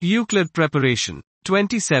Euclid preparation.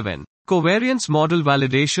 27. Covariance model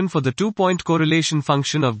validation for the two-point correlation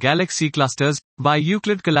function of galaxy clusters, by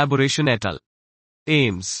Euclid collaboration et al.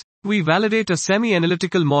 Aims. We validate a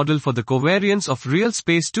semi-analytical model for the covariance of real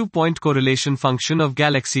space two-point correlation function of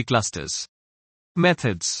galaxy clusters.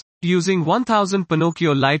 Methods. Using 1000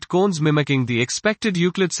 Pinocchio light cones mimicking the expected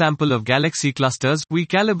Euclid sample of galaxy clusters, we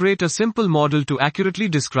calibrate a simple model to accurately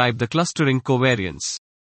describe the clustering covariance.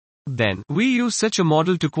 Then, we use such a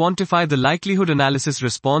model to quantify the likelihood analysis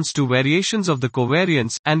response to variations of the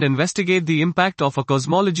covariance, and investigate the impact of a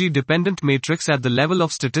cosmology-dependent matrix at the level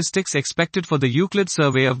of statistics expected for the Euclid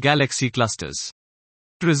survey of galaxy clusters.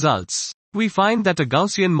 Results. We find that a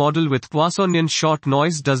Gaussian model with Poissonian short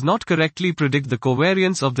noise does not correctly predict the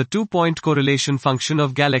covariance of the two-point correlation function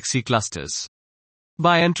of galaxy clusters.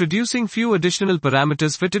 By introducing few additional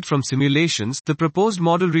parameters fitted from simulations, the proposed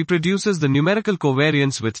model reproduces the numerical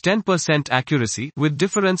covariance with 10% accuracy, with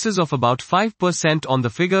differences of about 5% on the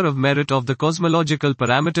figure of merit of the cosmological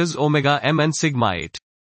parameters omega m and sigma 8.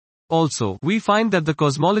 Also, we find that the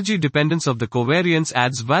cosmology dependence of the covariance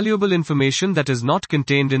adds valuable information that is not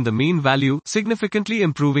contained in the mean value, significantly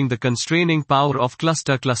improving the constraining power of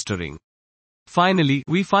clustering. Finally,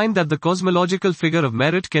 we find that the cosmological figure of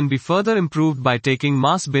merit can be further improved by taking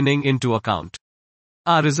mass binning into account.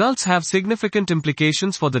 Our results have significant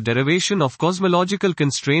implications for the derivation of cosmological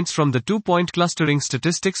constraints from the two-point clustering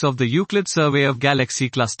statistics of the Euclid survey of galaxy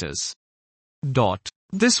clusters.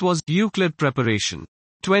 This was Euclid preparation.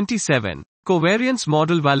 27. Covariance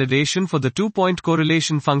model validation for the two-point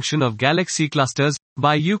correlation function of galaxy clusters,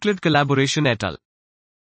 by Euclid collaboration et al.